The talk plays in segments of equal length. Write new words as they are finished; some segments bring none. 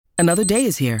Another day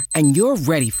is here, and you're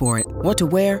ready for it. What to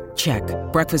wear? Check.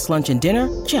 Breakfast, lunch, and dinner?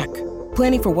 Check.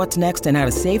 Planning for what's next and how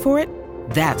to save for it?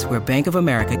 That's where Bank of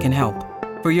America can help.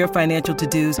 For your financial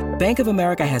to-dos, Bank of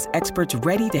America has experts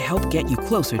ready to help get you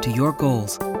closer to your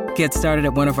goals. Get started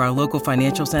at one of our local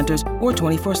financial centers or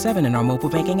 24/7 in our mobile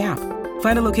banking app.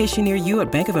 Find a location near you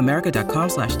at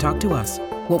bankofamerica.com/talktous.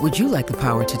 What would you like the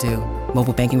power to do?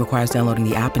 Mobile banking requires downloading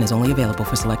the app and is only available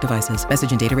for select devices.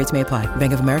 Message and data rates may apply.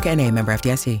 Bank of America N.A., member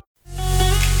FDIC.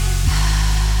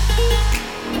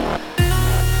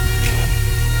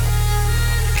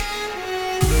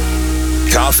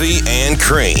 Coffee and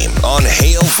Cream on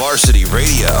Hail Varsity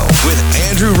Radio with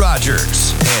Andrew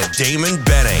Rogers and Damon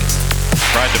Benning.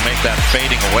 Tried to make that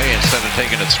fading away instead of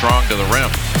taking it strong to the rim.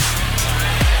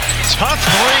 Tough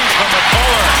three from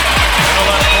McCullough in the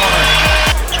left corner.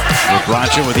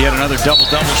 LeBron with yet another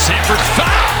double-double. Sanford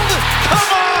fouled!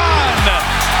 Come on!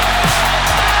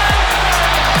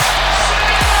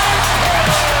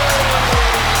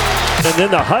 And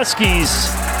then the Huskies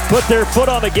put their foot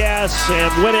on the gas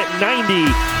and win it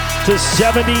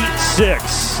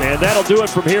 90-76. And that'll do it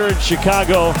from here in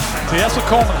Chicago. See, that's what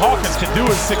Coleman Hawkins can do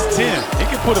at 6'10". He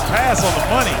can put a pass on the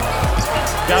money.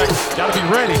 Gotta be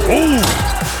ready. Ooh!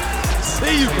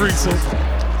 See you, Greasel.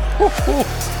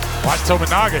 Watch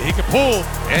Tominaga. He can pull.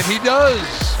 And he does.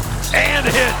 And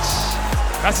hits.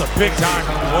 That's a big-time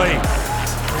play.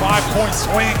 5-point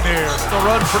swing there. The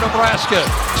run for Nebraska.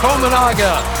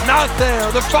 Tominaga not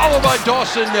there. The follow by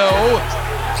Dawson, no.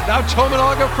 Now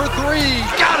Tominaga for three.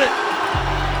 Got it.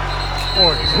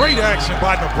 Boy, great action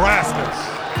by Nebraska.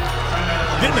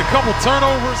 Getting a couple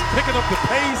turnovers, picking up the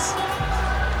pace,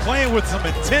 playing with some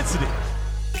intensity.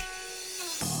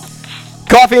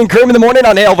 Coffee and Cream in the morning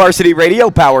on Hail Varsity Radio,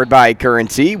 powered by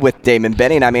Currency with Damon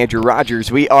Benning. I'm Andrew Rogers.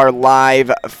 We are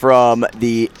live from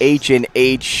the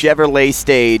H&H Chevrolet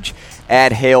stage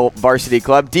at Hail Varsity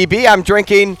Club. DB, I'm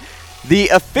drinking the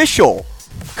official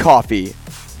coffee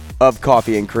of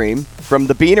Coffee and Cream from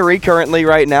the Beanery currently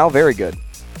right now. Very good.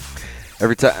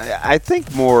 Every time, I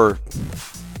think more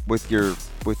with your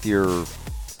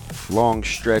long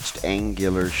stretched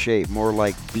angular shape, more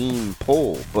like bean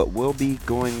pole, but we'll be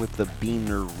going with the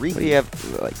beanery. What do you have?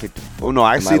 I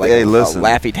see. Like hey, listen,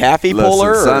 Laffy Taffy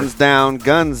puller. Sun's down,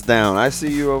 guns down. I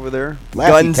see you over there.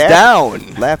 Guns down.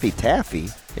 Laffy Taffy.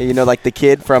 You know, like the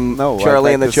kid from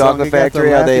Charlie and the Chocolate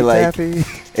Factory, how they like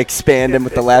expand him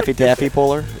with the Laffy Taffy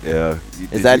puller. Yeah.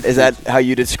 Is that how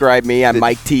you describe me? I'm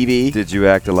Mike TV. Did you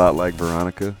act a lot like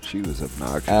Veronica? She was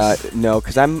obnoxious. No,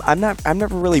 because I'm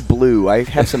never really blue. I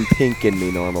have some pink in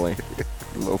me normally.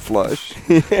 A little flush.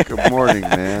 Good morning,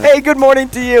 man. Hey, good morning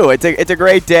to you. It's a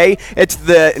great day. It's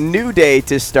the new day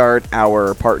to start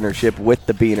our partnership with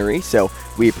the Beanery, so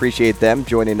we appreciate them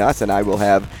joining us, and I will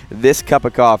have this cup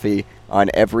of coffee on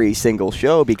every single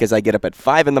show because I get up at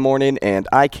 5 in the morning and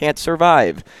I can't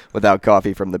survive without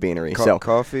coffee from the Beanery. So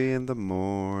coffee in the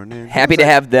morning. Happy to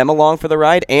have them along for the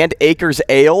ride. And Acres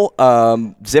Ale,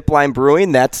 Zipline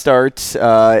Brewing, that starts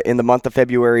in the month of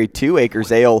February too.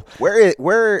 Acres Ale.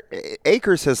 Where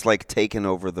Acres has like taken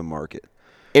over the market.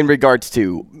 In regards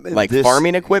to like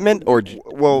farming equipment or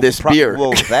this beer?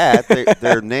 Well,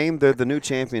 they're named. They're the new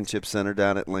championship center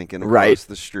down at Lincoln across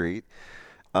the street.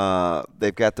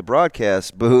 They've got the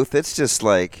broadcast booth. It's just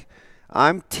like,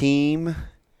 I'm team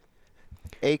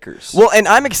Acres. Well, and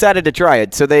I'm excited to try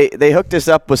it. So they hooked us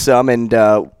up with some, and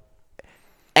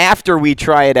after we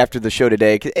try it after the show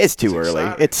today, 'cause it's too early.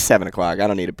 It's 7 o'clock. I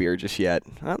don't need a beer just yet.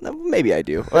 Maybe I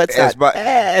do. Well,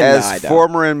 as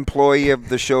former employee of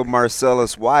the show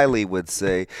Marcellus Wiley would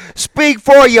say, speak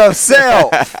for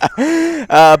yourself.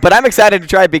 But I'm excited to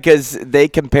try it because they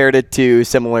compared it to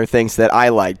similar things that I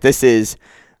like. This is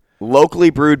locally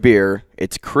brewed beer.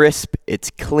 It's crisp, it's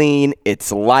clean,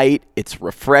 it's light, it's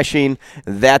refreshing.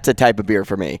 That's a type of beer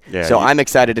for me. Yeah, so I'm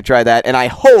excited to try that, and I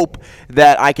hope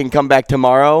that I can come back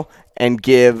tomorrow and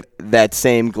give that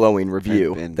same glowing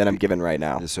review that I'm giving right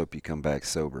now. I just hope you come back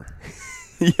sober.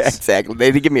 Yeah, exactly.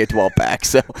 They give me a 12-pack.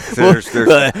 So there's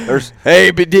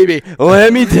hey, DB,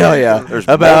 let me tell you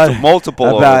about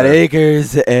multiple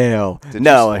Acres Ale.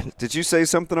 Did you say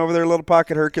something over there, Little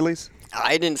Pocket Hercules?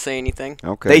 I didn't say anything.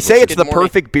 Okay. They say it's the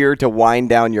perfect beer to wind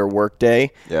down your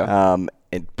workday. Yeah.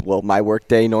 My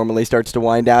workday normally starts to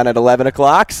wind down at 11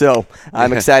 o'clock, so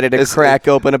I'm excited to crack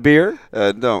open a beer.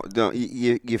 Don't.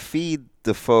 You feed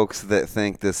the folks that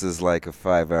think this is like a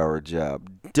 5-hour job.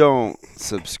 Don't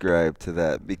subscribe to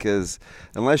that, because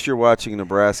unless you're watching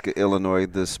Nebraska, Illinois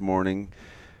this morning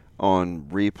on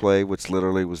replay, which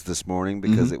literally was this morning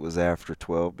because it was after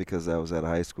 12 because I was at a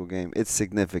high school game, it's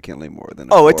significantly more than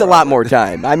it's a lot more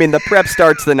time. I mean, the prep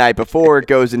starts the night before. It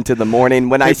goes into the morning.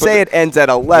 When I say it ends at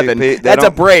 11, that's a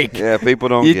break. Yeah, people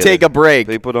don't get it. You take a break.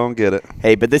 People don't get it.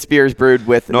 Hey, but this beer is brewed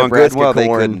with Nebraska corn. They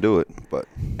couldn't do it. But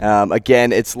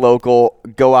again, it's local.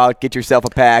 Go out, get yourself a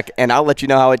pack, and I'll let you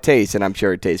know how it tastes, and I'm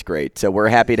sure it tastes great. So we're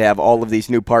happy to have all of these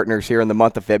new partners here in the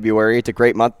month of February. It's a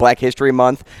great month, Black History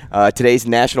Month. Today's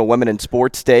National Women in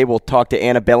Sports Day. We'll talk to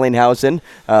Anna Bellinghausen,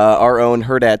 our own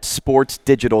Hurrdat Sports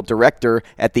Digital Director,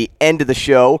 at the end of the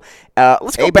show.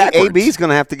 Let's go backwards. AB's going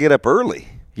to have to get up early.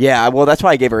 Yeah, well, that's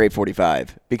why I gave her 8:45,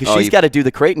 because she's got to do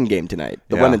the Creighton game tonight,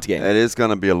 the women's game. It is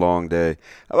going to be a long day.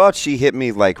 How about she hit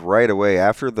me like right away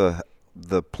after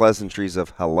the pleasantries of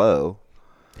hello.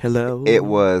 Hello. It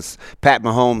was Pat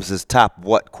Mahomes' top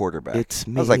what quarterback? It's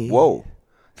me. I was like, whoa.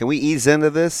 Can we ease into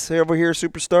this over here,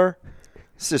 superstar?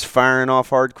 It's just firing off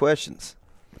hard questions.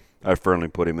 I firmly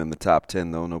put him in the top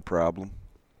 10, though, no problem.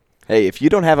 Hey, if you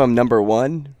don't have him number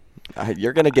 1,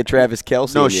 you're going to get Travis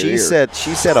Kelce. No, in your she ear.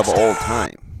 said of all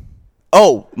time.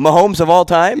 Oh, Mahomes of all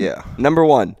time? Yeah. Number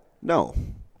 1. No,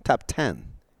 top 10.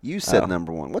 You said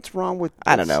number 1. What's wrong with this?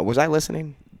 I don't know. Was I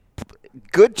listening?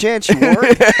 Good chance you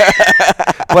weren't.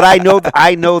 But I know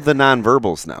the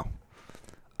nonverbals now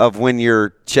of when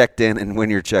you're checked in and when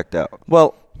you're checked out.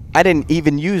 Well, I didn't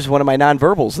even use one of my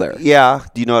nonverbals there. Yeah.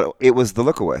 Do you know what? It was the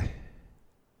look away.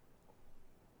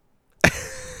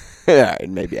 Yeah,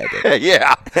 maybe I did.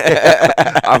 Yeah.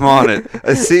 I'm on it.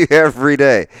 I see you every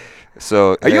day.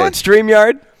 So Are you on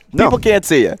StreamYard? No. People can't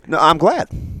see you. No, I'm glad.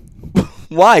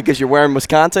 Why? Because you're wearing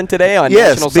Wisconsin today on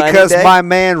National Signing Day? Yes, because my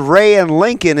man Ray and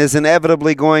Lincoln is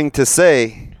inevitably going to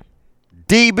say,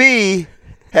 DB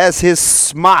has his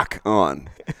smock on.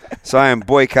 So I am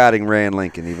boycotting Ray and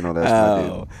Lincoln, even though that's my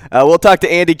dude. We'll talk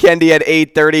to Andy Kendi at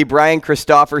 8:30, Brian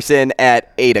Christopherson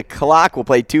at 8 o'clock. We'll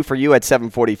play 2 for You at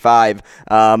 7:45.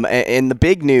 And the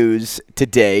big news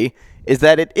today is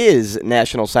that it is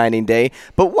National Signing Day.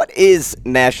 But what is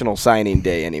National Signing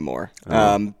Day anymore?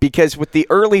 Because with the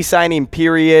early signing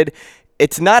period,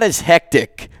 it's not as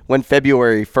hectic when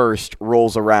February 1st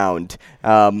rolls around.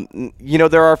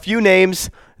 There are a few names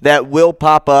that will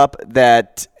pop up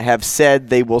that have said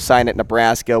they will sign at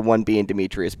Nebraska, one being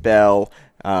Demetrius Bell.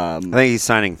 I think he's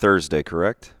signing Thursday,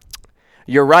 correct?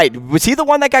 You're right. Was he the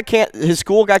one that his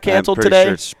school got canceled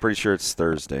today? Pretty sure it's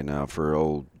Thursday now for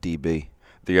old DB.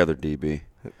 The other DB.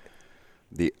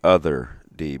 The other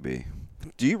DB.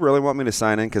 Do you really want me to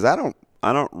sign in? Because I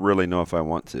don't really know if I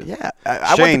want to. Yeah.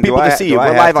 I want the people to see you.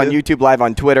 We're live on YouTube, live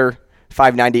on Twitter,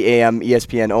 590 AM,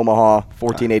 ESPN Omaha,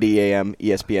 1480 AM,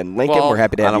 ESPN Lincoln. Well, we're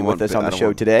happy to have you with us on the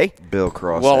show today. Bill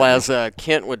Cross. Well, as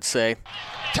Kent would say,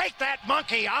 take that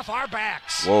monkey off our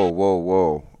backs.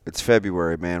 Whoa. It's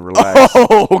February, man. Relax.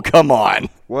 Oh, come on.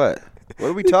 What? What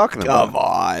are we talking about? Come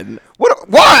on.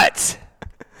 What?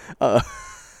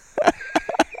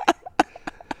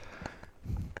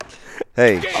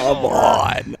 Hey. Come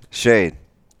on. Shane,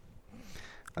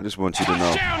 I just want you to know.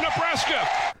 Touchdown,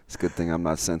 Nebraska. It's a good thing I'm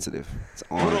not sensitive. It's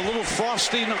on. Put a little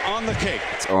frosting on the cake.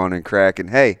 It's on and cracking.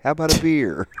 Hey, how about a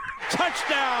beer?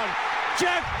 Touchdown.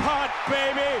 Jackpot,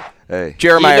 baby. Hey.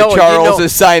 Jeremiah Charles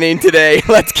is signing today.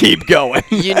 Let's keep going.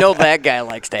 You know that guy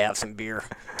likes to have some beer.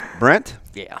 Brent?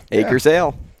 Yeah. Acres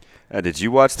Ale. Did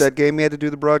you watch that game he had to do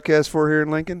the broadcast for here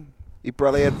in Lincoln? He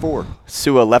probably had 4.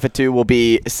 Sua Lefetu will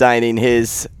be signing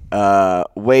his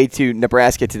way to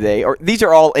Nebraska today. Or these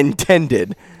are all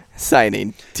intended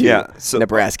signing to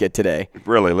Nebraska today.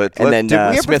 Really? Did we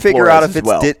ever Smith figure Flores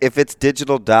out if it's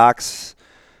digital docs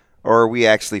or are we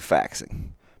actually faxing?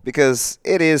 Because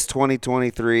it is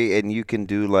 2023 and you can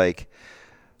do like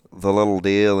the little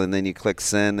deal and then you click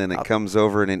send and it comes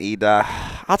over in an e-doc.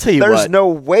 I'll tell you what. There's no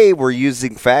way we're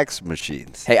using fax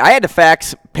machines. Hey, I had to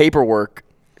fax paperwork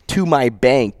to my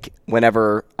bank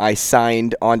whenever I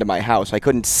signed onto my house. I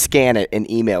couldn't scan it and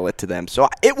email it to them. So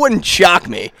it wouldn't shock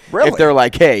me if they're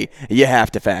like, hey, you have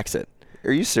to fax it.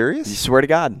 Are you serious? You swear to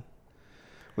God.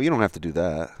 Well, you don't have to do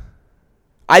that.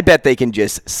 I bet they can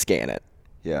just scan it.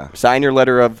 Yeah. Sign your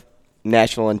letter of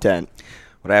national intent.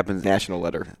 What happens? National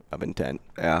letter of intent.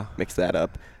 Yeah. Mix that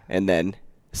up. And then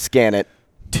scan it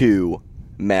to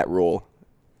Matt Rule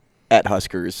at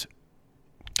Huskers.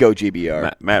 Go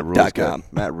GBR. Matt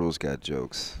Rule's got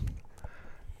jokes.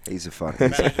 He's a funny guy.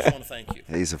 Matt, I just want to thank you.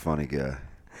 He's a funny guy.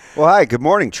 Well, hi. Good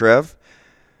morning, Trev.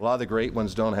 A lot of the great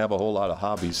ones don't have a whole lot of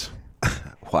hobbies.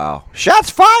 Wow. Shots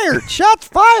fired. Shots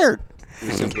fired.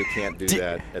 We simply can't do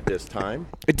that at this time.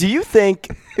 Do you think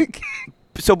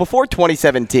 – so before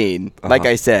 2017, like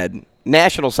I said,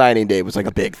 National Signing Day was like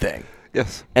a big thing.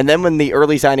 Yes. And then when the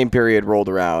early signing period rolled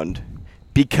around,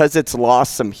 because it's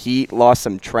lost some heat, lost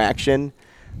some traction,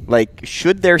 like,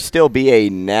 should there still be a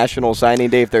national signing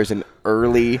day if there's an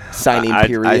early signing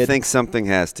period? I think something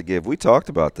has to give. We talked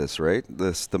about this, right?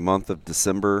 The month of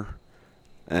December,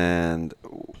 and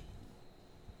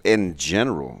in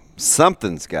general,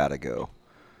 something's got to go.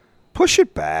 Push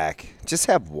it back. Just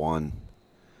have one.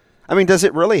 I mean, does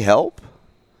it really help?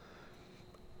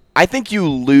 I think you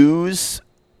lose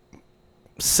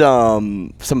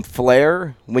some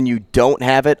flair when you don't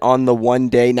have it on the one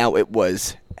day. Now, it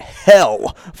was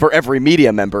hell for every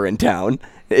media member in town.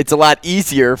 It's a lot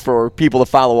easier for people to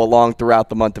follow along throughout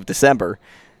the month of December.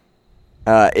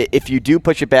 If you do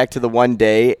push it back to the one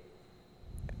day,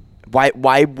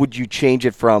 why would you change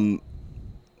it from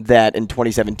that in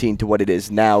 2017 to what it is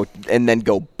now and then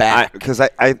go back? Because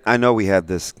I know we had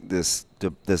this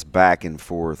back and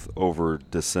forth over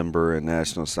December and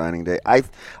National Signing Day.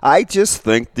 I just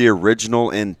think the original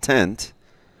intent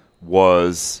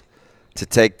was to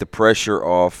take the pressure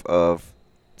off of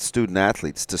student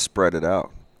athletes, to spread it out.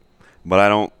 But I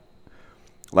don't,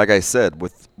 like I said,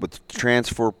 with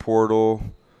transfer portal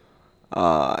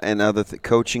and other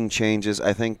coaching changes,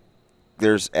 I think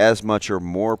there's as much or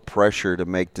more pressure to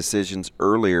make decisions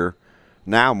earlier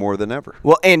now more than ever.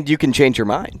 Well, and you can change your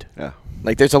mind. Yeah.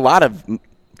 Like, there's a lot of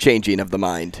changing of the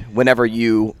mind whenever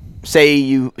you say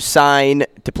you sign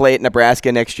to play at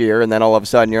Nebraska next year, and then all of a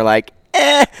sudden you're like,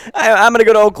 I'm going to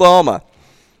go to Oklahoma.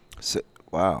 So,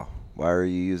 wow. Why are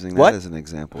you using that as an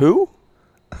example?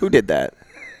 Who did that?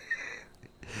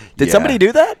 Did somebody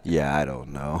do that? Yeah, I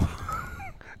don't know.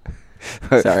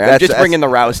 Sorry, I'm just bringing the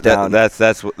rouse down.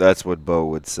 That's what Bo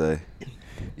would say.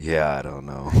 Yeah, I don't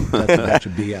know. That's a bunch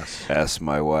of BS. Ask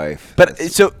my wife. But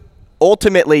so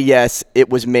ultimately, yes, it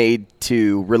was made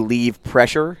to relieve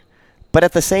pressure. But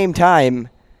at the same time,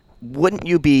 wouldn't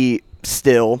you be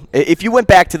still, if you went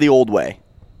back to the old way,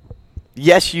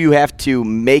 yes, you have to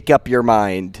make up your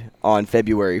mind on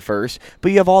February 1st,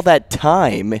 but you have all that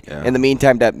time in the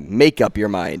meantime to make up your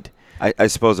mind. I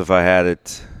suppose if I had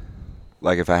it,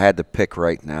 like if I had to pick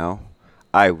right now,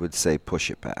 I would say push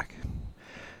it back.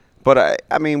 But,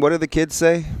 I mean, what do the kids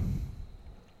say?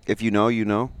 If you know, you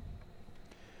know.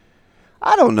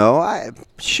 I don't know.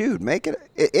 Make it.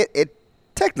 It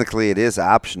technically it is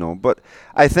optional, but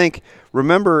I think,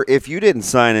 remember, if you didn't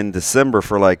sign in December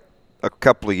for like a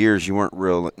couple of years, you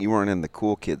weren't in the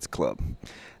cool kids club.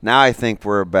 Now I think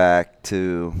we're back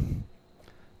to,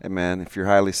 hey man, if you're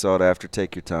highly sought after,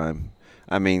 take your time.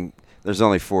 I mean, there's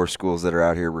only 4 schools that are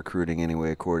out here recruiting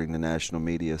anyway, according to national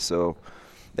media. So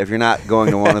if you're not going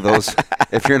to one of those,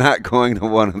 if you're not going to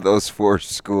one of those 4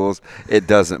 schools, it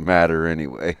doesn't matter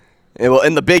anyway. Well,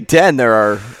 in the Big Ten, there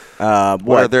are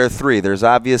Well, there are 3. There's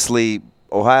obviously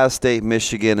Ohio State,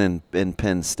 Michigan, and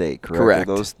Penn State. Correct.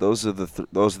 Those are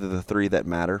the 3 that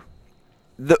matter.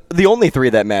 The only 3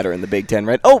 that matter in the Big Ten,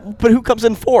 right? Oh, but who comes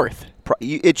in 4th?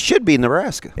 It should be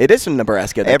Nebraska. It is in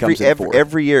Nebraska that comes in 4th.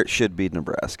 Every year it should be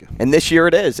Nebraska. And this year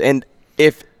it is. And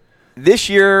if this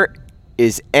year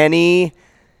is any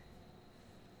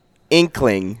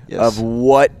inkling of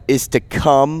what is to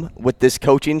come with this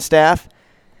coaching staff,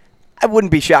 I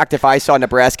wouldn't be shocked if I saw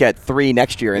Nebraska at 3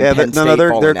 next year and Penn State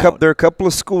there are a couple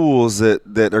of schools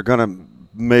that are going to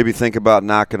maybe think about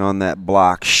knocking on that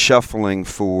block, shuffling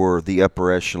for the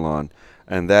upper echelon,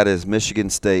 and that is Michigan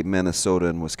State, Minnesota,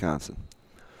 and Wisconsin.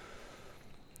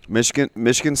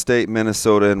 Michigan State,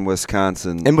 Minnesota, and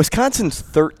Wisconsin. And Wisconsin's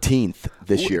 13th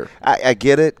this year. I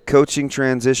get it, coaching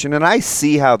transition, and I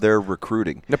see how they're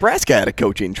recruiting. Nebraska had a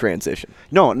coaching transition.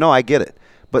 No, I get it.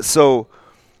 But so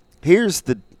here's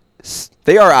the –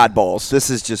 they are oddballs. This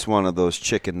is just one of those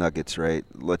chicken nuggets, right?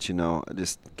 Let you know.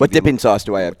 What dipping sauce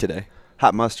do I have today?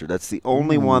 Hot mustard. That's the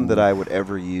only one that I would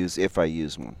ever use if I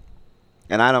use one.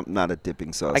 And I'm not a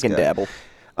dipping sauce guy. I can dabble.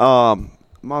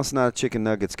 I'm also not a chicken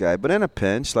nuggets guy. But in a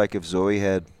pinch, like if Zoe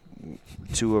had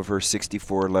 2 of her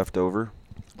 64 left over.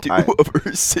 2 of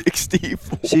her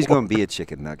 64. She's going to be a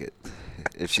chicken nugget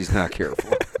if she's not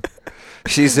careful.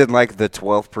 She's in like the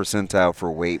 12th percentile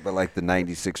for weight, but like the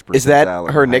 96th percentile. Is that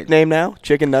her nickname now?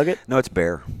 Chicken Nugget? No, it's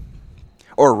Bear.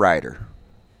 Or Ryder.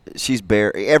 She's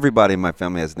Bear. Everybody in my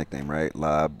family has a nickname, right?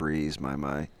 La, Breeze, My.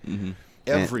 Mm-hmm.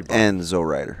 Everybody. And Zoe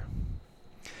Ryder.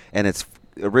 And it's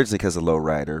originally because of Low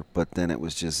Rider, but then it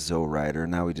was just Zoe Ryder.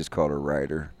 Now we just call her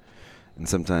Ryder. And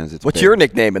sometimes it's What's Bear. Your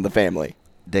nickname in the family?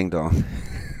 Ding Dong.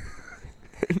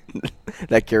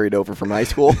 That carried over from high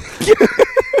school?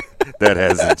 That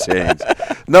hasn't changed.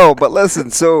 No, but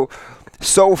listen, so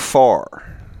far,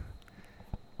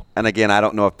 and again, I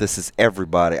don't know if this is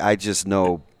everybody. I just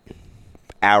know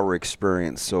our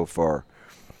experience so far.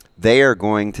 they are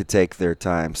going to take their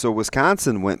time. So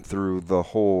Wisconsin went through the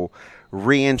whole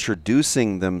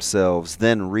reintroducing themselves,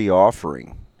 then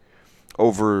reoffering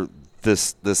over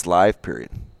this live period.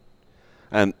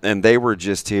 And they were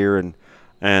just here,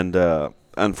 and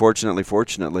unfortunately,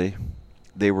 fortunately,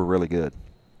 they were really good.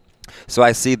 So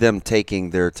I see them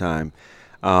taking their time.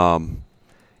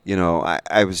 You know,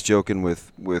 I was joking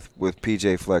with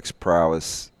PJ Fleck's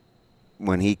prowess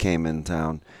when he came in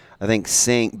town. I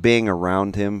think being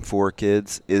around him for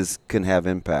kids can have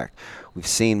impact. We've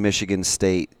seen Michigan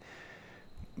State.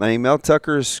 I mean, Mel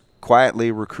Tucker's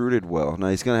quietly recruited well. Now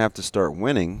he's going to have to start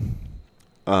winning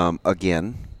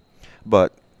again,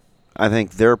 but I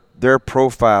think their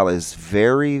profile is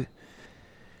very.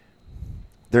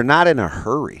 They're not in a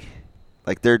hurry,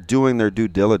 like they're doing their due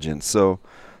diligence. So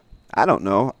I don't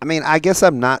know. I mean, I guess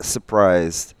I'm not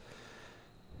surprised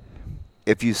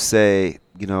if you say,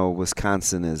 you know,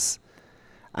 Wisconsin is.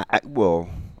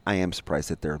 I am surprised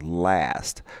that they're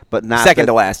last, but not second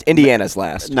to last. Indiana's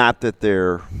last. Not that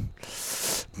they're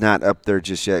not up there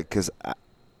just yet, because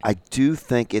I do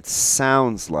think it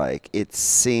seems like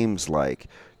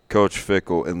Coach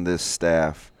Fickell and this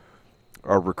staff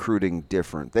are recruiting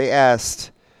different. They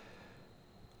asked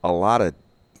a lot of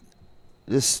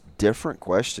just different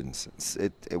questions.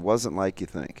 It wasn't like you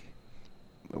think.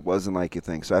 It wasn't like you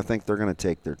think. So I think they're going to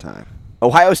take their time.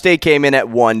 Ohio State came in at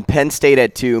 1, Penn State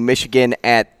at 2, Michigan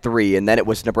at 3, and then it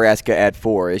was Nebraska at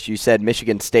 4. As you said,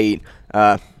 Michigan State,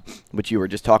 which you were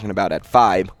just talking about, at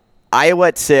 5, Iowa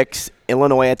at 6,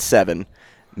 Illinois at 7,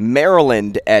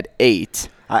 Maryland at 8.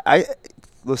 I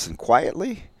listen,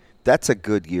 quietly, that's a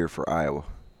good year for Iowa,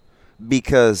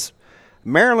 because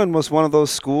Maryland was one of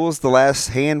those schools the last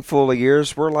handful of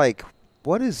years we're like,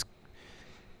 what is –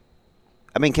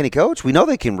 I mean, can he coach? We know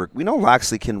they can. We know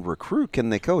Loxley can recruit.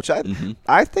 Can they coach?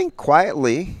 I think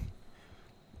quietly.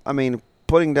 I mean,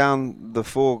 putting down the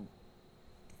full,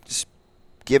 just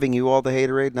giving you all the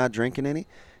haterade, not drinking any.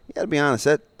 You got to be honest.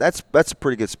 That's a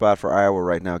pretty good spot for Iowa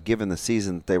right now, given the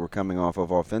season that they were coming off of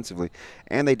offensively,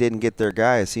 and they didn't get their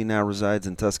guy as he now resides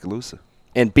in Tuscaloosa.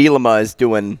 And Bielema is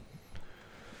doing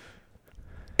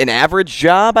an average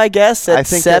job, I guess, at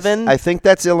 7. I think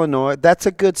that's Illinois. That's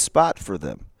a good spot for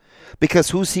them.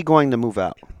 Because who's he going to move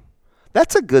out?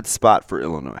 That's a good spot for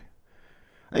Illinois.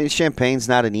 I mean, Champaign's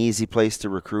not an easy place to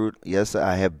recruit. Yes,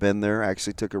 I have been there. I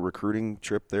actually took a recruiting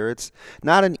trip there. It's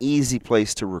not an easy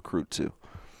place to recruit to.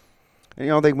 And, you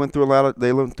know, they went through a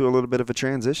little bit of a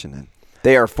transition. And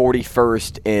they are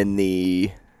 41st in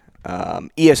the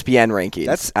ESPN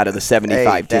rankings out of the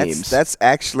 75 teams. That's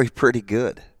actually pretty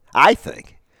good, I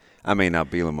think. I may not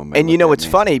be them. And you know it's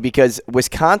funny because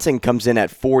Wisconsin comes in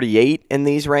at 48 in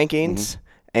these rankings,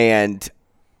 and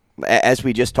as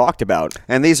we just talked about,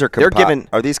 and these are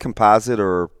are these composite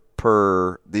or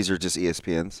per? These are just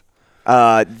ESPNs.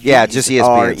 Just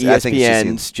ESPNs.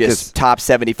 ESPN's just top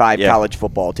 75 college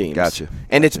football teams. Gotcha.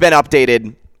 And it's been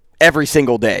updated every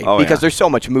single day because there's so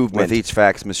much movement with each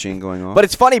fax machine going on. But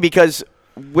it's funny because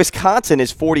Wisconsin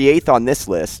is 48th on this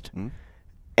list.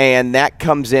 And that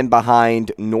comes in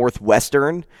behind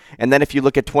Northwestern. And then if you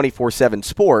look at 24/7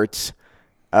 Sports,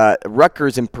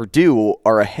 Rutgers and Purdue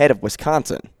are ahead of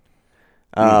Wisconsin.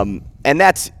 And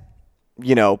that's,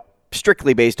 you know,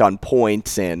 strictly based on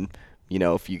points and, you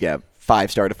know, if you get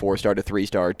 5-star to 4-star to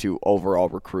 3-star to overall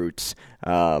recruits.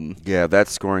 That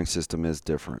scoring system is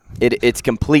different. It's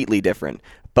completely different.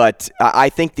 But I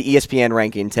think the ESPN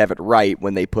rankings have it right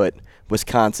when they put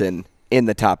Wisconsin in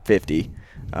the top 50.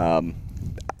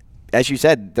 As you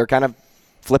said, they're kind of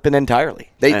flipping entirely.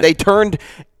 They turned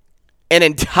an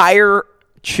entire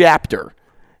chapter,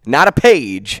 not a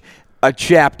page, a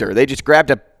chapter. They just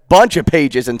grabbed a bunch of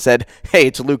pages and said, hey,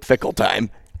 it's Luke Fickell time.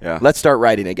 Yeah. Let's start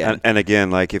writing again. And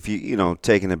again, like if you know,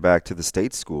 taking it back to the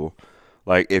state school,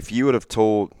 like if you would have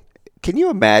told, can you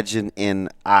imagine in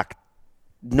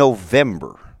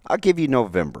November? I'll give you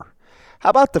November. How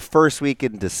about the first week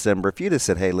in December? If you'd have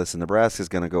said, hey, listen, Nebraska's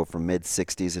going to go from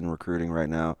mid-60s in recruiting right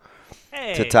now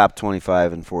to top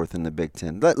 25 and 4th in the Big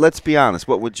Ten. Let's be honest.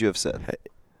 What would you have said?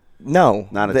 No.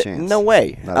 Not a chance. No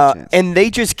way. Not a chance. And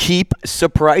they just keep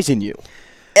surprising you.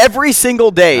 Every single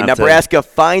day, Nebraska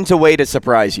finds a way to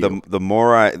surprise you.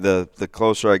 The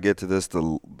closer I get to this,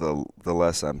 the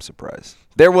less I'm surprised.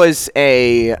 There was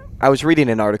I was reading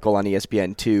an article on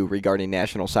ESPN2 regarding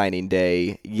National Signing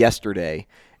Day yesterday.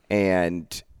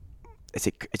 And is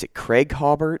it Craig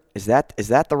Hobart? Is that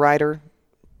the writer?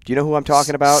 Do you know who I'm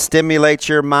talking about? Stimulate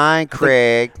your mind,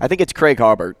 Craig. I think it's Craig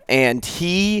Hobart. And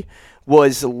he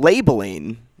was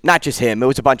labeling, not just him, it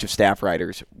was a bunch of staff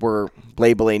writers, were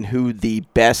labeling who the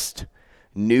best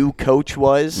new coach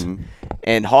was. Mm-hmm.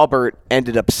 And Halbert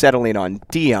ended up settling on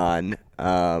Deion,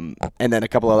 and then a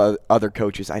couple of other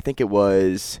coaches. I think it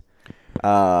was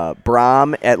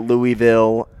Brom at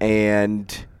Louisville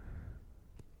and,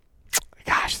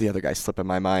 gosh, the other guy's slipping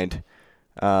my mind.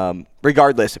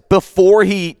 Regardless, before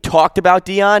he talked about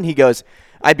Deion, he goes,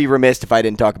 I'd be remiss if I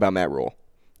didn't talk about Matt Rule.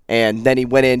 And then he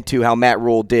went into how Matt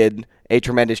Rule did a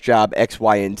tremendous job, X,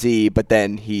 Y, and Z, but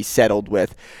then he settled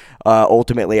with,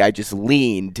 ultimately, I just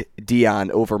leaned Deion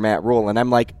over Matt Rule. And I'm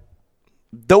like,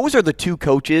 those are the two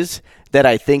coaches that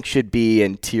I think should be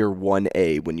in Tier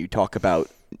 1A when you talk about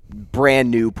brand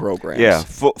new programs. Yeah,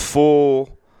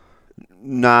 full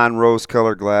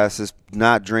non-rose-colored glasses,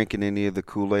 not drinking any of the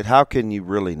Kool-Aid. How can you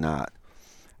really not?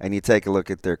 And you take a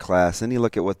look at their class, and you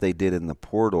look at what they did in the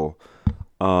portal.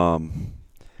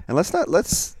 And let's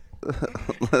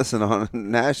listen, on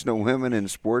National Women in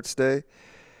Sports Day,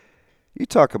 you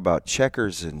talk about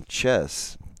checkers and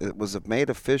chess. It was made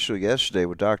official yesterday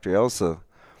with Dr. Elsa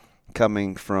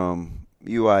coming from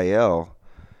UIL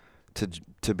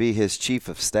to be his chief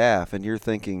of staff, and you're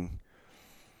thinking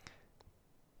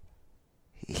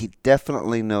he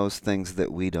definitely knows things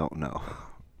that we don't know,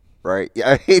 right?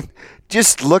 I mean,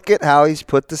 just look at how he's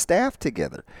put the staff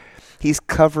together. He's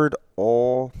covered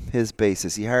all his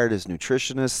bases. He hired his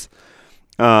nutritionist,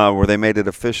 where they made it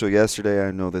official yesterday.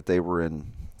 I know that they were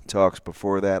in talks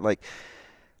before that. Like,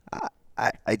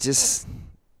 I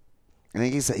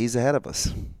think he's ahead of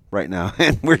us right now,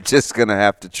 and we're just gonna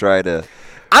have to try to.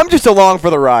 I'm just along for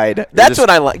the ride. That's what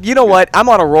I like. You know what? I'm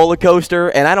on a roller coaster,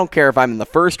 and I don't care if I'm in the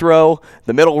first row,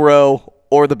 the middle row,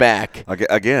 or the back.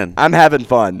 Again, I'm having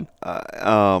fun.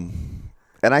 And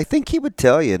I think he would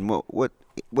tell you, and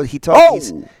what he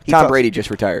talks. Tom Brady just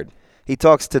retired. He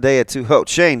talks today at 2. Oh,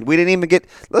 Shane, we didn't even get.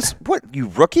 You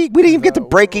rookie? We didn't even get the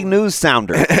breaking news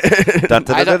sounder. I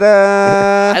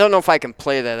don't know if I can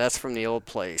play that. That's from the old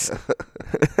place.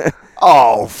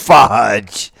 Oh,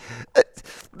 fudge.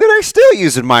 They're still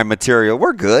using my material.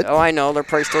 We're good. Oh, I know. They're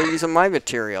probably still using my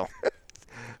material.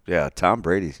 Yeah, Tom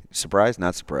Brady. Surprised,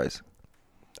 not surprised.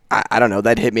 I don't know.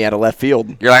 That hit me out of left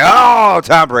field. You're like, oh,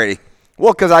 Tom Brady.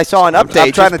 Well, because I saw an update.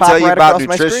 I'm trying to tell you right about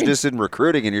nutritionists and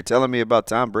recruiting, and you're telling me about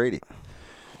Tom Brady.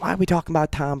 Why are we talking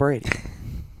about Tom Brady?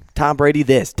 Tom Brady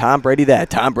this, Tom Brady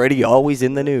that. Tom Brady always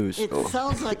in the news. It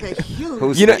sounds like a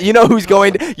huge. You know who's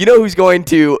going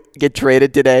to get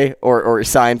traded today or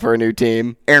sign for a new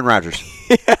team? Aaron Rodgers.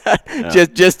 Yeah.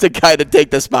 Just to kind of take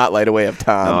the spotlight away of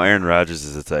Tom. No, Aaron Rodgers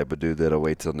is the type of dude that'll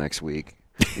wait till next week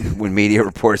when media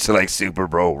reports are like Super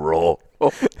Bowl roll.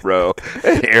 Bro,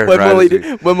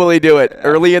 when will he do it?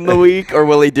 Early in the week, or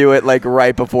will he do it like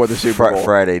right before the Super Bowl?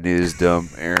 Friday news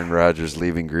dump. Aaron Rodgers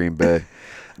leaving Green Bay.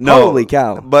 No, holy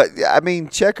cow! But I mean,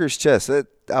 checkers chess.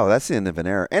 That's the end of an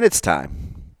era, and it's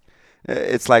time.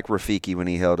 It's like Rafiki when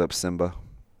he held up Simba.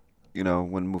 You know,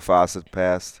 when Mufasa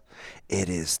passed. It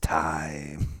is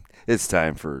time. It's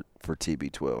time for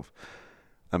TB12.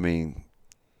 I mean,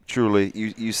 truly,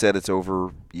 you said it's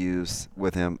overused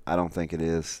with him. I don't think it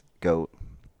is. GOAT.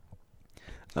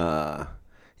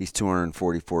 He's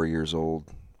 244 years old.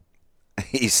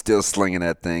 He's still slinging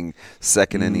that thing,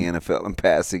 second in the NFL in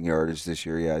passing yardage this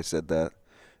year. Yeah, I said that.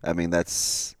 I mean,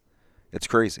 it's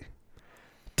crazy.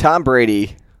 Tom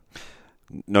Brady.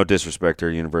 No disrespect to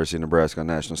University of Nebraska on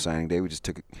National Signing Day. We just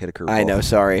hit a curveball. I know.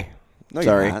 Sorry. No,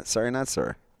 sorry. You're not. Sorry, not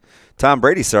sorry. Tom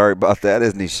Brady's sorry about that,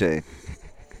 isn't he, Shane?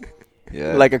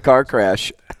 Yeah. Like a car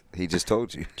crash. He just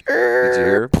told you. Did you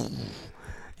hear him?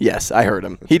 Yes, I heard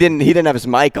him. He didn't have his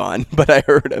mic on, but I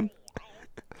heard him.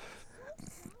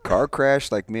 Car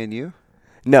crash like me and you?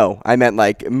 No, I meant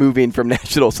like moving from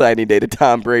National Signing Day to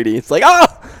Tom Brady. It's like,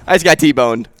 I just got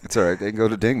T-boned. It's all right. They can go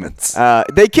to Dingman's.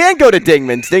 They can go to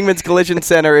Dingman's. Dingman's Collision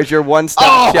Center is your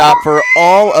one-stop shop for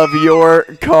all of your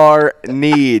car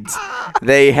needs.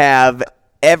 They have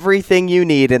everything you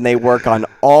need, and they work on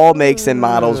all makes and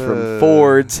models from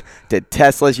Fords to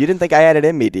Teslas. You didn't think I had it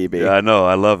in me, DB. Yeah, I know.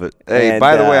 I love it. Hey,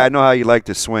 by the way, I know how you like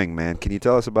to swing, man. Can you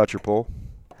tell us about your poll?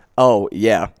 Oh,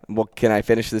 yeah. Well, can I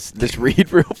finish this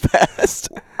read real fast?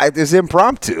 It's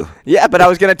impromptu. Yeah, but I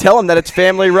was going to tell him that it's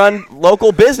family-run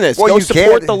local business. Well, Go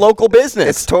support the local business.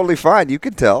 It's totally fine. You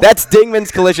can tell. That's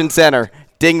Dingman's Collision Center.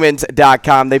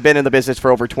 Dingmans.com. They've been in the business for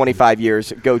over 25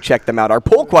 years. Go check them out. Our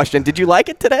poll question, did you like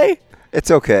it today? It's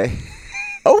okay.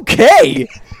 Okay.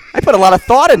 I put a lot of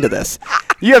thought into this.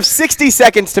 You have 60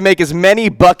 seconds to make as many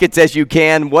buckets as you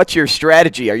can. What's your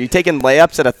strategy? Are you taking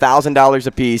layups at $1,000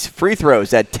 a piece, free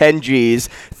throws at 10 Gs,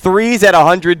 threes at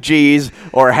 100 Gs,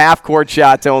 or half-court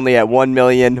shots only at $1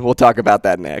 million? We'll talk about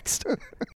that next.